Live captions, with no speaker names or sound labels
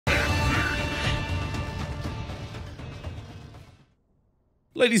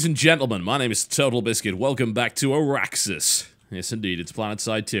Ladies and gentlemen, my name is TotalBiscuit. Welcome back to Auraxis. Yes, indeed, it's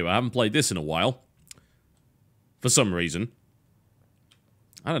Planetside 2. I haven't played this in a while. For some reason.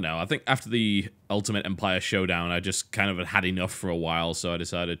 I don't know, I think after the Ultimate Empire Showdown, I just kind of had enough for a while, so I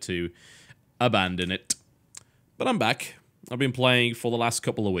decided to abandon it. But I'm back. I've been playing for the last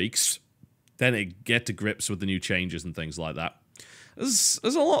couple of weeks. Then I get to grips with the new changes and things like that. There's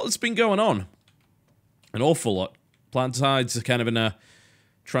a lot that's been going on. An awful lot. Planetide's kind of in a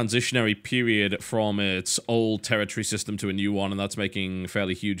transitionary period from its old territory system to a new one, and that's making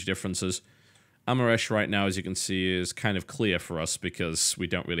fairly huge differences. Auraxis right now, as you can see, is kind of clear for us because we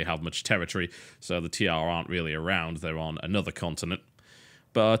don't really have much territory, so the TR aren't really around. They're on another continent.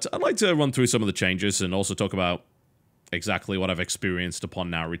 But I'd like to run through some of the changes and also talk about exactly what I've experienced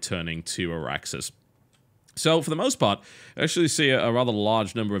upon now returning to Auraxis. So, for the most part, I actually see a rather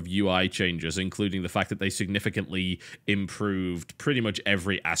large number of UI changes, including the fact that they significantly improved pretty much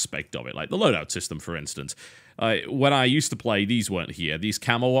every aspect of it, like the loadout system, for instance. When I used to play, these weren't here. These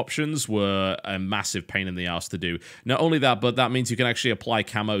camo options were a massive pain in the ass to do. Not only that, but that means you can actually apply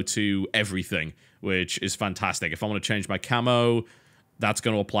camo to everything, which is fantastic. If I want to change my camo, that's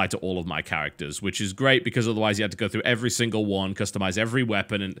going to apply to all of my characters, which is great because otherwise you had to go through every single one, customize every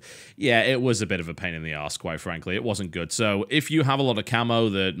weapon, and yeah, it was a bit of a pain in the ass, quite frankly. It wasn't good. So if you have a lot of camo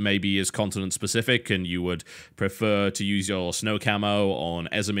that maybe is continent specific and you would prefer to use your snow camo on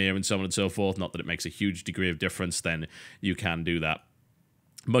Esamir and so on and so forth, not that it makes a huge degree of difference, then you can do that.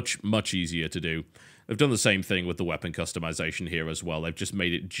 Much easier to do. They've done the same thing with the weapon customization here as well. They've just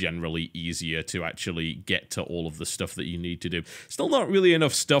made it generally easier to actually get to all of the stuff that you need to do. Still not really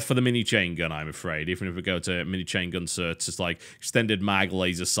enough stuff for the mini chain gun, I'm afraid. Even if we go to mini chain gun certs, it's like extended mag,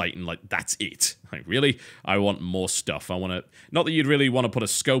 laser sight, and like, that's it. Like, really? I want more stuff. I want to... Not that you'd really want to put a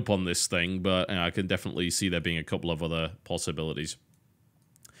scope on this thing, but I can definitely see there being a couple of other possibilities.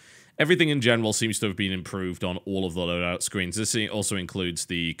 Everything in general seems to have been improved on all of the loadout screens. This also includes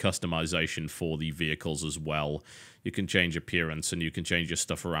the customization for the vehicles as well. You can change appearance and you can change your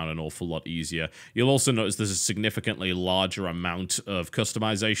stuff around an awful lot easier. You'll also notice there's a significantly larger amount of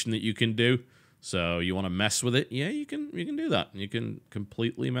customization that you can do. So you want to mess with it? Yeah, you can do that. You can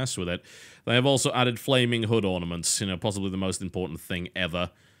completely mess with it. They have also added flaming hood ornaments, possibly the most important thing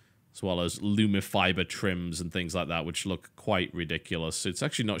ever, as well as lumifiber trims and things like that, which look quite ridiculous. It's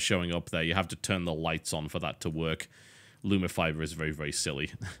actually not showing up there. You have to turn the lights on for that to work. Lumifiber is very, very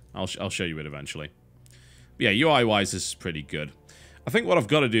silly. I'll show you it eventually. But yeah, UI-wise, this is pretty good. I think what I've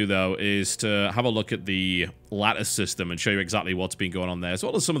got to do, though, is to have a look at the lattice system and show you exactly what's been going on there, as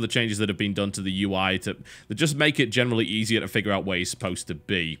well as some of the changes that have been done to the UI that just make it generally easier to figure out where you're supposed to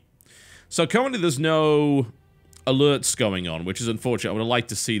be. So currently there's no alerts going on, which is unfortunate. I would have liked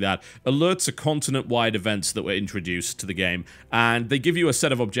to see that. Alerts are continent-wide events that were introduced to the game, and they give you a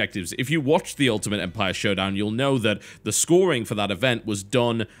set of objectives. If you watched the Ultimate Empire Showdown, you'll know that the scoring for that event was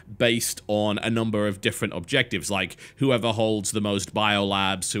done based on a number of different objectives, like whoever holds the most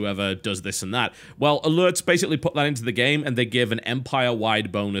biolabs, whoever does this and that. Well, alerts basically put that into the game, and they give an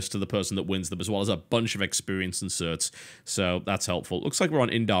Empire-wide bonus to the person that wins them, as well as a bunch of experience and certs. So that's helpful. Looks like we're on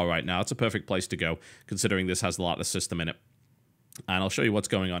Indar right now. It's a perfect place to go, considering this has the system in it. And I'll show you what's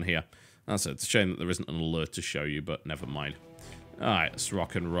going on here. That's it. It's a shame that there isn't an alert to show you, but never mind. Alright, let's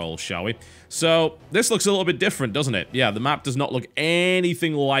rock and roll, shall we? So, this looks a little bit different, doesn't it? Yeah, the map does not look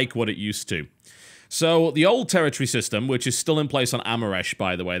anything like what it used to. So, the old territory system, which is still in place on Auraxis,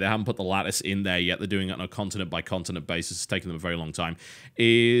 by the way, they haven't put the lattice in there yet, they're doing it on a continent-by-continent basis, it's taken them a very long time,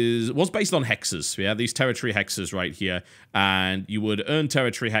 was based on hexes. Yeah, these territory hexes right here, and you would earn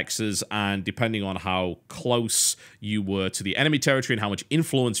territory hexes, and depending on how close you were to the enemy territory and how much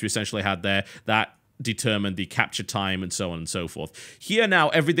influence you essentially had there, that determine the capture time and so on and so forth. Here now,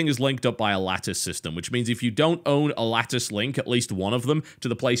 everything is linked up by a lattice system, which means if you don't own a lattice link, at least one of them, to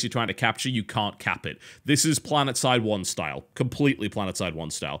the place you're trying to capture, you can't cap it. This is Planetside 1 style. Completely Planetside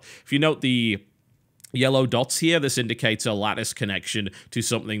 1 style. If you note the yellow dots here, this indicates a lattice connection to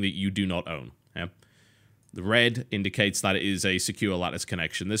something that you do not own. Yeah? The red indicates that it is a secure lattice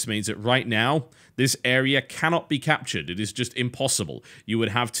connection. This means that right now, this area cannot be captured. It is just impossible. You would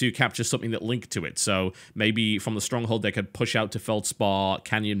have to capture something that linked to it. So maybe from the stronghold, they could push out to Feldspar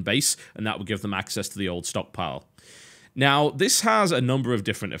Canyon Base, and that would give them access to the old stockpile. Now, this has a number of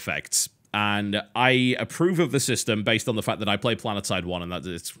different effects, and I approve of the system based on the fact that I play Planetside 1, and that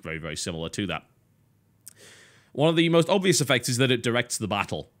it's very, very similar to that. One of the most obvious effects is that it directs the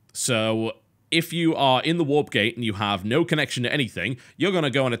battle. So if you are in the warp gate and you have no connection to anything, you're going to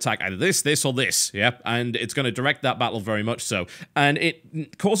go and attack either this, or this, yeah? And it's going to direct that battle very much so. And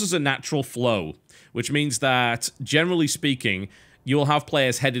it causes a natural flow, which means that, generally speaking, you will have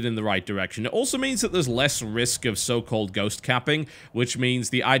players headed in the right direction. It also means that there's less risk of so-called ghost capping, which means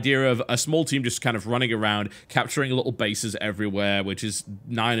the idea of a small team just kind of running around, capturing little bases everywhere, which is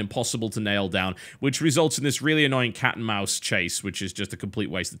nigh impossible to nail down, which results in this really annoying cat and mouse chase, which is just a complete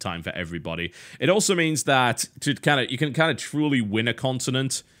waste of time for everybody. It also means that you can kind of truly win a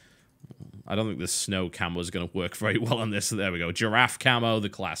continent. I don't think the snow camo is going to work very well on this. So there we go. Giraffe camo, the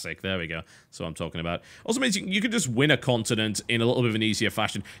classic. There we go. That's what I'm talking about. Also means you can just win a continent in a little bit of an easier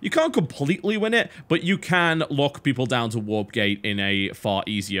fashion. You can't completely win it, but you can lock people down to Warp Gate in a far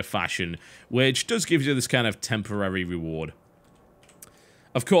easier fashion, which does give you this kind of temporary reward.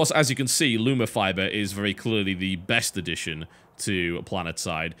 Of course, as you can see, Luma Fiber is very clearly the best addition to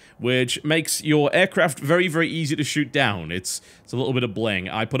Planetside, which makes your aircraft very, very easy to shoot down. It's a little bit of bling.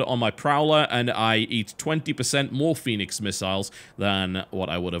 I put it on my Prowler, and I eat 20% more Phoenix missiles than what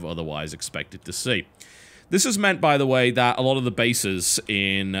I would have otherwise expected to see. This has meant, by the way, that a lot of the bases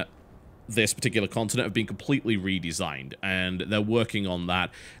in this particular continent have been completely redesigned, and they're working on that.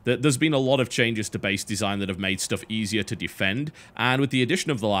 There's been a lot of changes to base design that have made stuff easier to defend, and with the addition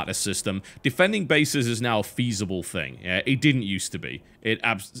of the lattice system, defending bases is now a feasible thing. It didn't used to be. It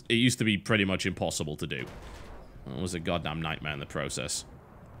used to be pretty much impossible to do. It was a goddamn nightmare in the process.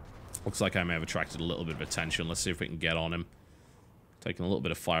 Looks like I may have attracted a little bit of attention. Let's see if we can get on him. Taking a little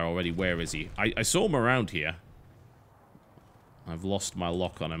bit of fire already. Where is he? I saw him around here. I've lost my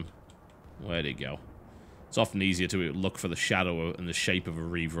lock on him. Where'd he go? It's often easier to look for the shadow and the shape of a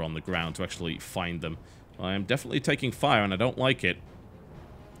Reaver on the ground to actually find them. I am definitely taking fire, and I don't like it.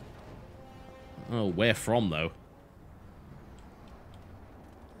 Oh, where from, though?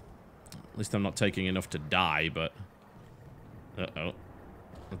 At least I'm not taking enough to die, but... Uh-oh.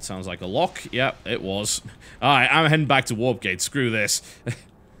 That sounds like a lock. Yep, it was. Alright, I'm heading back to Warp Gate. Screw this.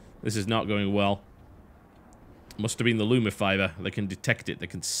 This is not going well. Must have been the Luma Fiber. They can detect it. They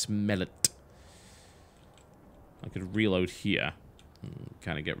can smell it. I could reload here.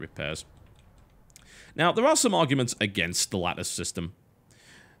 Kind of get repairs. Now, there are some arguments against the lattice system.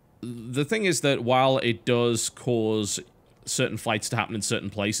 The thing is that while it does cause certain fights to happen in certain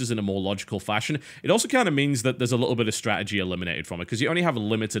places in a more logical fashion, it also kind of means that there's a little bit of strategy eliminated from it, because you only have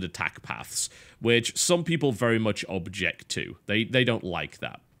limited attack paths, which some people very much object to. They don't like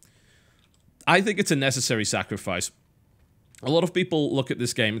that. I think it's a necessary sacrifice. A lot of people look at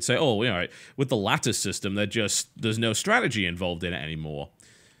this game and say, oh, all right, with the lattice system, there's no strategy involved in it anymore.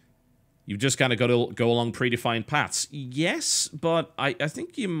 You've just kind of got to go along predefined paths. Yes, but I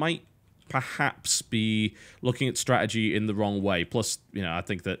think you might perhaps be looking at strategy in the wrong way. Plus, you know, I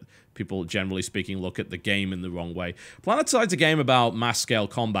think that people, generally speaking, look at the game in the wrong way. Planetside's a game about mass-scale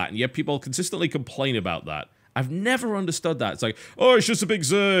combat, and yet people consistently complain about that. I've never understood that. It's like, oh, it's just a big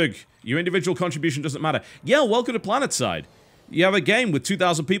Zerg. Your individual contribution doesn't matter. Yeah, welcome to Planetside. You have a game with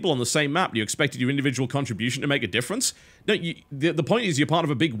 2,000 people on the same map. You expected your individual contribution to make a difference? No, the point is you're part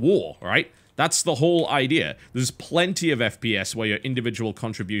of a big war, right? That's the whole idea. There's plenty of FPS where your individual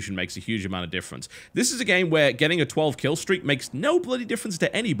contribution makes a huge amount of difference. This is a game where getting a 12 kill streak makes no bloody difference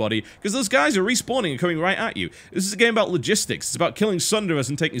to anybody, because those guys are respawning and coming right at you. This is a game about logistics. It's about killing Sunderers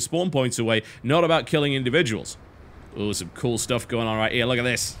and taking spawn points away, not about killing individuals. Oh, some cool stuff going on right here. Look at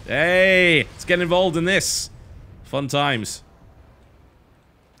this. Hey, let's get involved in this. Fun times.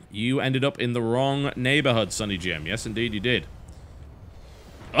 You ended up in the wrong neighborhood, Sonny Jim. Yes, indeed you did.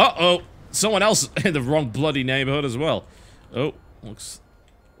 Uh-oh. Someone else in the wrong bloody neighborhood as well. Oh, looks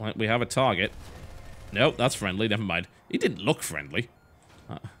like we have a target. Nope, that's friendly. Never mind. He didn't look friendly.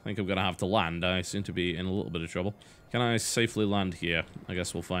 I think I'm going to have to land. I seem to be in a little bit of trouble. Can I safely land here? I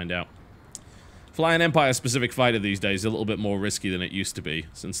guess we'll find out. Flying Empire-specific fighter these days is a little bit more risky than it used to be,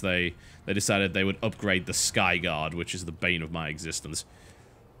 since they decided they would upgrade the Sky Guard, which is the bane of my existence.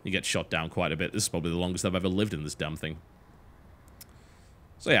 You get shot down quite a bit. This is probably the longest I've ever lived in this damn thing.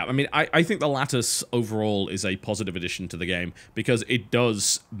 So yeah, I mean, I think the Lattice overall is a positive addition to the game, because it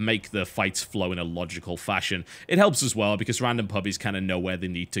does make the fights flow in a logical fashion. It helps as well, because random pubbies kind of know where they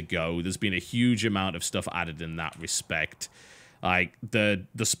need to go. There's been a huge amount of stuff added in that respect. Like, the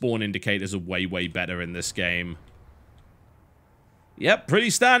spawn indicators are way, way better in this game. Yep,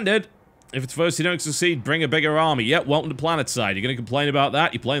 pretty standard. If it's first you don't succeed, bring a bigger army. Yep, welcome to Planetside. You're going to complain about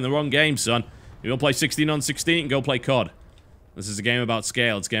that? You're playing the wrong game, son. You don't play 16 on 16, you can go play COD. This is a game about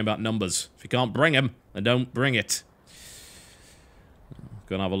scale. It's a game about numbers. If you can't bring them, then don't bring it.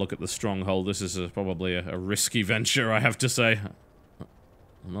 Gonna have a look at the stronghold. This is probably a risky venture, I have to say.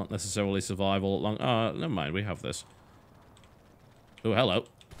 Not necessarily survival long. Never mind. We have this. Oh, hello.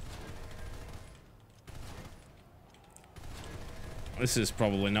 This is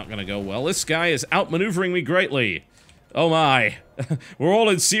probably not going to go well. This guy is outmaneuvering me greatly. Oh my. We're all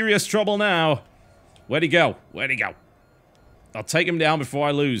in serious trouble now. Where'd he go? Where'd he go? I'll take him down before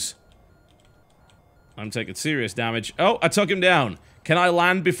I lose. I'm taking serious damage. Oh, I took him down. Can I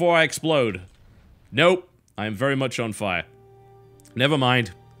land before I explode? Nope. I am very much on fire. Never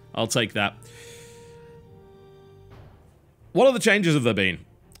mind. I'll take that. What other changes have there been?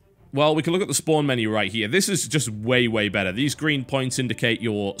 Well, we can look at the spawn menu right here. This is just way, way better. These green points indicate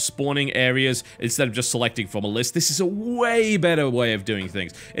your spawning areas instead of just selecting from a list. This is a way better way of doing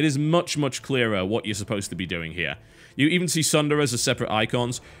things. It is much, much clearer what you're supposed to be doing here. You even see Sunderers as separate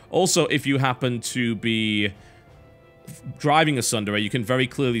icons. Also, if you happen to be driving a Sunderer, you can very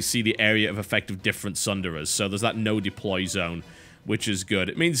clearly see the area of effect of different Sunderers. So there's that no deploy zone, which is good.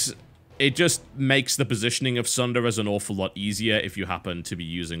 It means it just makes the positioning of Sunderers an awful lot easier if you happen to be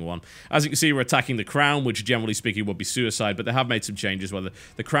using one. As you can see, we're attacking the Crown, which generally speaking would be suicide, but they have made some changes where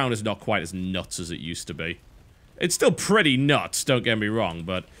the Crown is not quite as nuts as it used to be. It's still pretty nuts, don't get me wrong,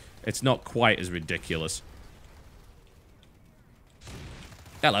 but it's not quite as ridiculous.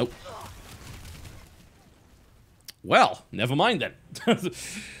 Hello. Well, never mind then.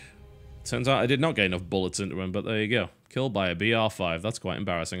 Turns out I did not get enough bullets into him, but there you go. Killed by a BR5. That's quite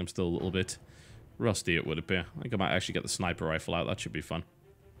embarrassing. I'm still a little bit rusty, it would appear. I think I might actually get the sniper rifle out. That should be fun.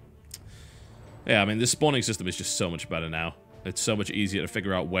 Yeah, I mean, this spawning system is just so much better now. It's so much easier to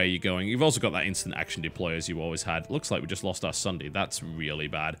figure out where you're going. You've also got that instant action deploy as you always had. Looks like we just lost our Sunday. That's really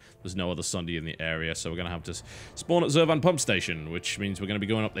bad. There's no other Sunday in the area, so we're going to have to spawn at Zervan Pump Station, which means we're going to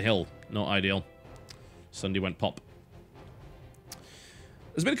be going up the hill. Not ideal. Sunday went pop.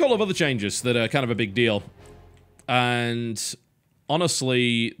 There's been a couple of other changes that are kind of a big deal. And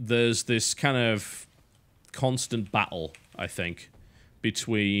honestly, there's this kind of constant battle, I think,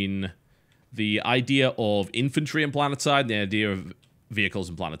 between the idea of infantry in Planetside and the idea of vehicles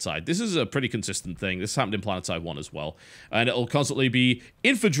in Planetside. This is a pretty consistent thing. This happened in Planetside 1 as well. And it'll constantly be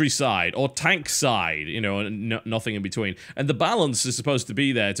infantry side or tank side, you know, and nothing in between. And the balance is supposed to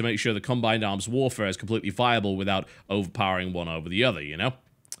be there to make sure the combined arms warfare is completely viable without overpowering one over the other, you know?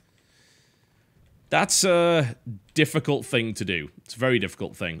 That's a difficult thing to do. It's a very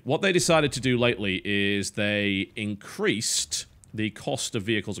difficult thing. What they decided to do lately is they increased the cost of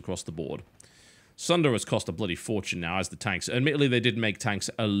vehicles across the board. Sunderers cost a bloody fortune now as the tanks. Admittedly, they did make tanks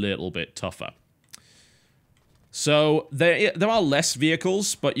a little bit tougher. So there are less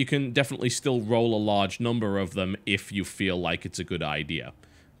vehicles, but you can definitely still roll a large number of them if you feel like it's a good idea.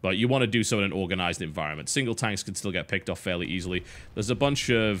 But you want to do so in an organized environment. Single tanks can still get picked off fairly easily. There's a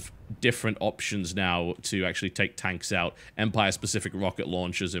bunch of different options now to actually take tanks out. Empire-specific rocket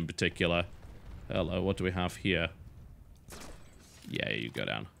launchers in particular. Hello, what do we have here? Yeah, you go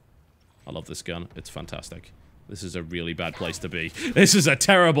down. I love this gun. It's fantastic. This is a really bad place to be. This is a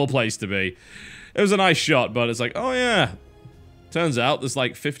terrible place to be. It was a nice shot, but it's like, oh yeah. Turns out there's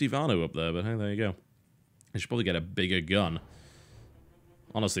like 50 Vanu up there, but hey, there you go. I should probably get a bigger gun.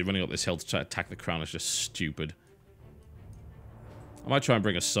 Honestly, running up this hill to try to attack the Crown is just stupid. I might try and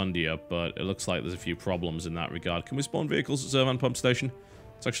bring a Sunday up, but it looks like there's a few problems in that regard. Can we spawn vehicles at Zervan Pump Station?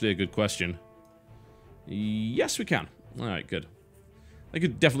 It's actually a good question. Yes, we can. Alright, good. I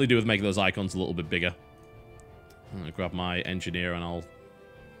could definitely do with making those icons a little bit bigger. I'm gonna grab my engineer and I'll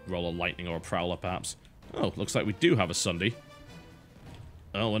roll a lightning or a prowler, perhaps. Oh, looks like we do have a Sunday.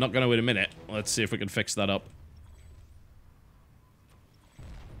 Oh, we're not gonna wait a minute. Let's see if we can fix that up.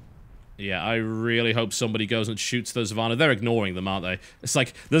 Yeah, I really hope somebody goes and shoots those Vanu. They're ignoring them, aren't they? It's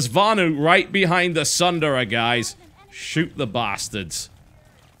like, there's Vanu right behind the Sunderer, guys. Shoot the bastards.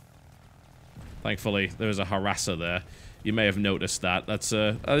 Thankfully, there is a harasser there. You may have noticed that. That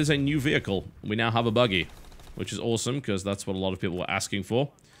is a new vehicle. We now have a buggy, which is awesome, because that's what a lot of people were asking for.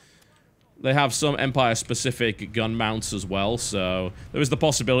 They have some Empire-specific gun mounts as well, so there is the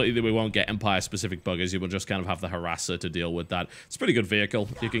possibility that we won't get Empire-specific buggers. You will just kind of have the harasser to deal with that. It's a pretty good vehicle.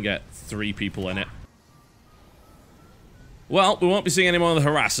 You can get 3 people in it. Well, we won't be seeing anyone on the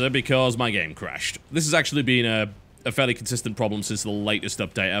harasser because my game crashed. This has actually been a fairly consistent problem since the latest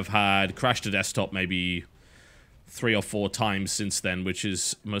update. I've had crash to desktop maybe 3 or 4 times since then, which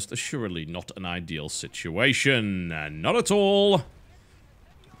is most assuredly not an ideal situation. Not at all.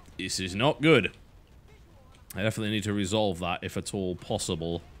 This is not good. I definitely need to resolve that if at all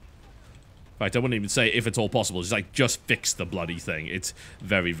possible. In fact, I wouldn't even say if at all possible. It's like, just fix the bloody thing. It's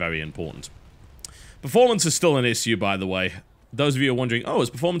very, very important. Performance is still an issue, by the way. Those of you who are wondering, oh, has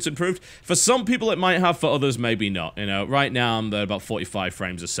performance improved? For some people it might have, for others maybe not. You know, right now I'm at about 45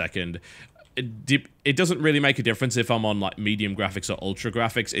 frames a second. It doesn't really make a difference if I'm on like medium graphics or ultra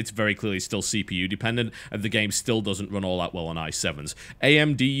graphics. It's very clearly still CPU dependent, and the game still doesn't run all that well on i7s.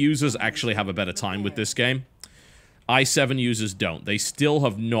 AMD users actually have a better time with this game. i7 users don't. They still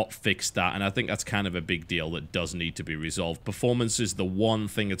have not fixed that, and I think that's kind of a big deal that does need to be resolved. Performance is the one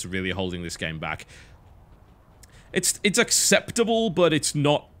thing that's really holding this game back. It's acceptable, but it's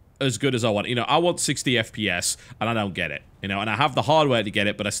not as good as I want. You know, I want 60 FPS, and I don't get it. You know, and I have the hardware to get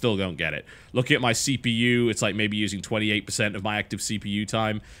it, but I still don't get it. Looking at my CPU, it's like maybe using 28% of my active CPU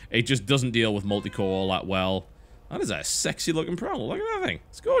time. It just doesn't deal with multi-core all that well. That is a sexy-looking problem. Look at that thing.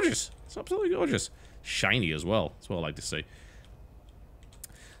 It's gorgeous. It's absolutely gorgeous. Shiny as well. That's what I like to see.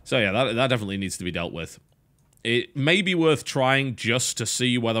 So yeah, that definitely needs to be dealt with. It may be worth trying just to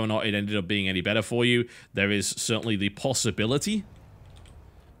see whether or not it ended up being any better for you. There is certainly the possibility.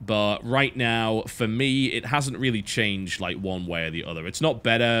 But right now, for me, it hasn't really changed like one way or the other. It's not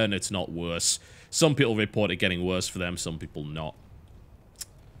better and it's not worse. Some people report it getting worse for them, some people not.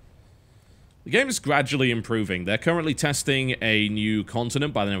 The game is gradually improving. They're currently testing a new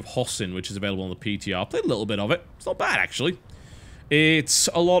continent by the name of Hossin, which is available on the PTR. I played a little bit of it. It's not bad, actually. It's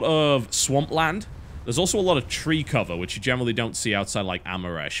a lot of swampland. There's also a lot of tree cover, which you generally don't see outside, like,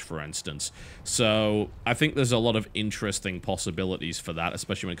 Amaresh, for instance. So, I think there's a lot of interesting possibilities for that,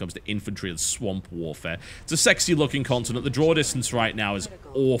 especially when it comes to infantry and swamp warfare. It's a sexy-looking continent. The draw distance right now is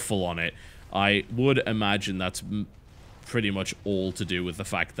awful on it. I would imagine that's pretty much all to do with the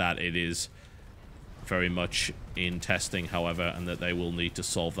fact that it is very much in testing, however, and that they will need to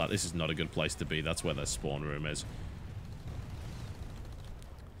solve that. This is not a good place to be. That's where their spawn room is.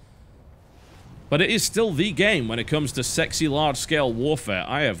 But it is still the game when it comes to sexy large-scale warfare,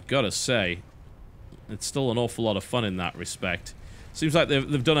 I have got to say. It's still an awful lot of fun in that respect. Seems like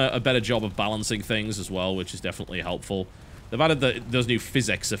they've done a better job of balancing things as well, which is definitely helpful. They've added those new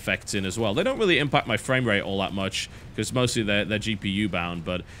physics effects in as well. They don't really impact my frame rate all that much, because mostly they're GPU bound,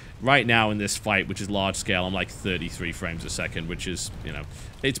 but right now in this fight, which is large-scale, I'm like 33 frames a second, which is, you know,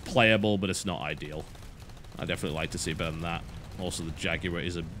 it's playable, but it's not ideal. I'd definitely like to see better than that. Also, the Jaguar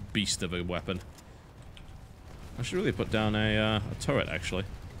is a beast of a weapon. I should really put down a turret, actually.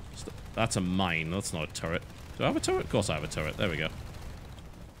 That's a mine. That's not a turret. Do I have a turret? Of course I have a turret. There we go.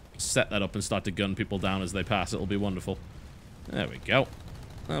 Set that up and start to gun people down as they pass. It'll be wonderful. There we go.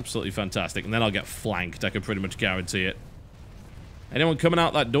 Absolutely fantastic. And then I'll get flanked. I can pretty much guarantee it. Anyone coming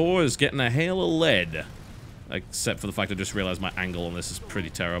out that door is getting a hail of lead. Except for the fact I just realized my angle on this is pretty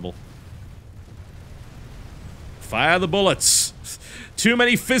terrible. Fire the bullets. Too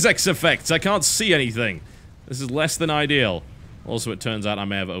many physics effects. I can't see anything. This is less than ideal. Also, it turns out I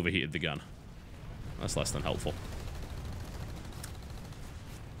may have overheated the gun. That's less than helpful.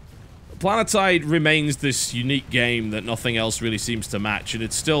 Planetside remains this unique game that nothing else really seems to match, and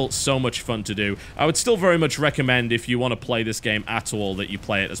it's still so much fun to do. I would still very much recommend, if you want to play this game at all, that you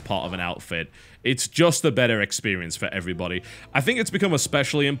play it as part of an outfit. It's just a better experience for everybody. I think it's become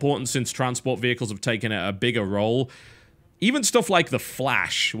especially important since transport vehicles have taken a bigger role. Even stuff like the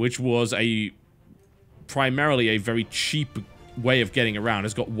Flash, which was primarily a very cheap way of getting around,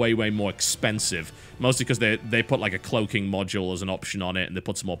 has got way more expensive, mostly because they put like a cloaking module as an option on it, and they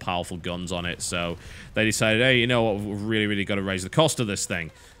put some more powerful guns on it, so they decided, hey, you know what, we've really got to raise the cost of this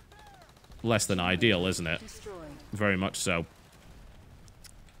thing. Less than ideal, isn't it? Very much so.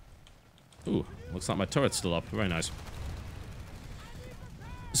 Ooh, looks like my turret's still up. Very nice.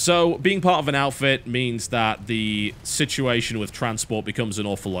 So, being part of an outfit means that the situation with transport becomes an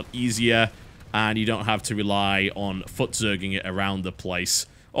awful lot easier, and you don't have to rely on foot-zerging it around the place.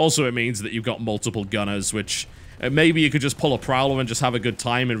 Also, it means that you've got multiple gunners, which maybe you could just pull a Prowler and just have a good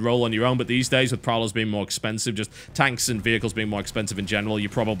time and roll on your own, but these days, with Prowlers being more expensive, just tanks and vehicles being more expensive in general, you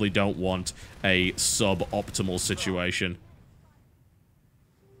probably don't want a sub-optimal situation.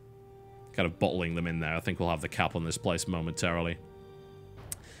 Kind of bottling them in there. I think we'll have the cap on this place momentarily.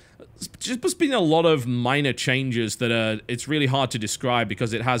 There's been a lot of minor changes that it's really hard to describe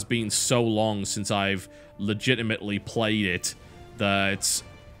because it has been so long since I've legitimately played it that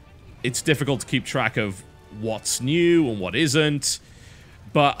it's difficult to keep track of what's new and what isn't.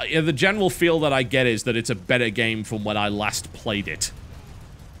 But the general feel that I get is that it's a better game from when I last played it.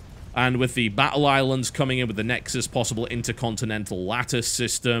 And with the Battle Islands coming in with the Nexus, possible intercontinental lattice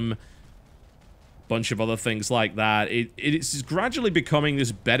system, bunch of other things like that, it's gradually becoming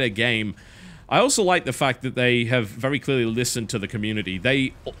this better game. I also like the fact that they have very clearly listened to the community.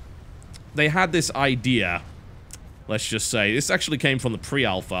 They had this idea, let's just say, this actually came from the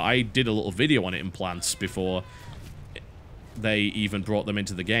pre-alpha. I did a little video on implants before they even brought them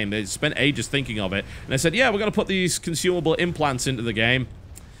into the game. They spent ages thinking of it, and they said, yeah, we're going to put these consumable implants into the game.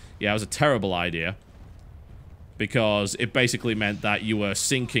 Yeah, it was a terrible idea, because it basically meant that you were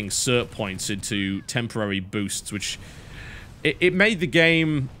sinking cert points into temporary boosts, which it made the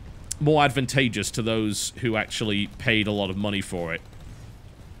game more advantageous to those who actually paid a lot of money for it,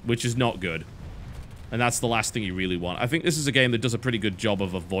 which is not good. And that's the last thing you really want. I think this is a game that does a pretty good job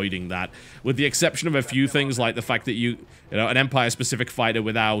of avoiding that, with the exception of a few things like the fact that you know, an Empire-specific fighter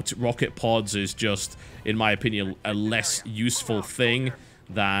without rocket pods is just, in my opinion, a less useful thing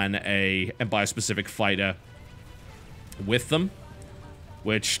than a Empire-specific fighter with them,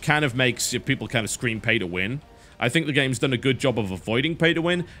 which kind of makes people kind of scream pay to win. I think the game's done a good job of avoiding pay to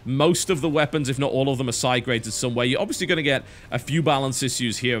win. Most of the weapons, if not all of them, are side grades in some way. You're obviously going to get a few balance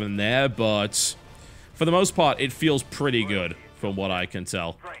issues here and there, but for the most part, it feels pretty good from what I can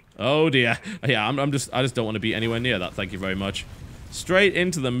tell. Oh dear. Yeah, I just don't want to be anywhere near that. Thank you very much. Straight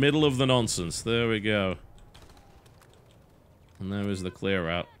into the middle of the nonsense. There we go. And there is the clear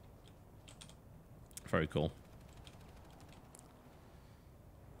out. Very cool.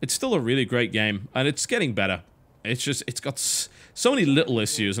 It's still a really great game, and it's getting better. It's just, it's got so many little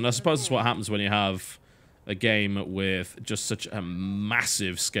issues, and I suppose that's what happens when you have a game with just such a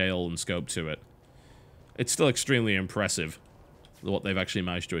massive scale and scope to it. It's still extremely impressive what they've actually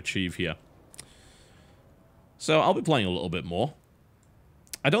managed to achieve here. So I'll be playing a little bit more.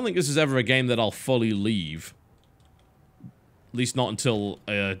 I don't think this is ever a game that I'll fully leave. At least not until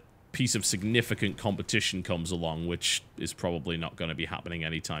a piece of significant competition comes along, which is probably not going to be happening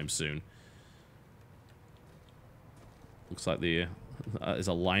anytime soon. Looks like that is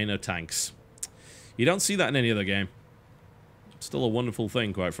a line of tanks. You don't see that in any other game. It's still a wonderful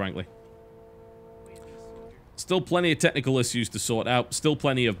thing, quite frankly. Still plenty of technical issues to sort out. Still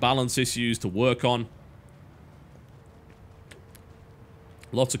plenty of balance issues to work on.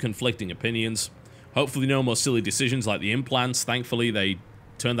 Lots of conflicting opinions. Hopefully no more silly decisions like the implants. Thankfully, they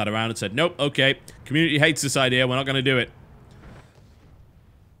turned that around and said, nope, okay, community hates this idea, we're not going to do it.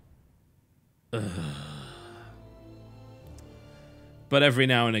 But every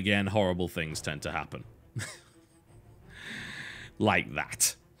now and again, horrible things tend to happen. Like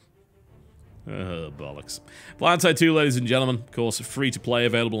that. Bollocks. Planetside 2, ladies and gentlemen. Of course, free to play,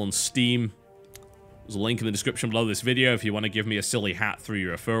 available on Steam. There's a link in the description below this video if you want to give me a silly hat through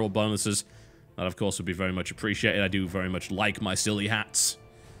your referral bonuses. That, of course, would be very much appreciated. I do very much like my silly hats.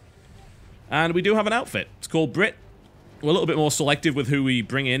 And we do have an outfit. It's called Brit. We're a little bit more selective with who we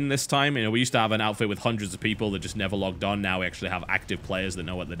bring in this time. You know, we used to have an outfit with hundreds of people that just never logged on. Now we actually have active players that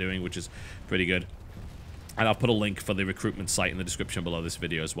know what they're doing, which is pretty good. And I'll put a link for the recruitment site in the description below this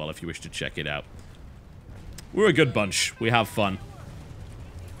video as well if you wish to check it out. We're a good bunch. We have fun.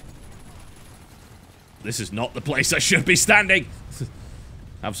 This is not the place I should be standing.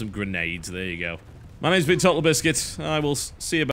 Have some grenades. There you go. My name's been TotalBiscuit. I will see you back.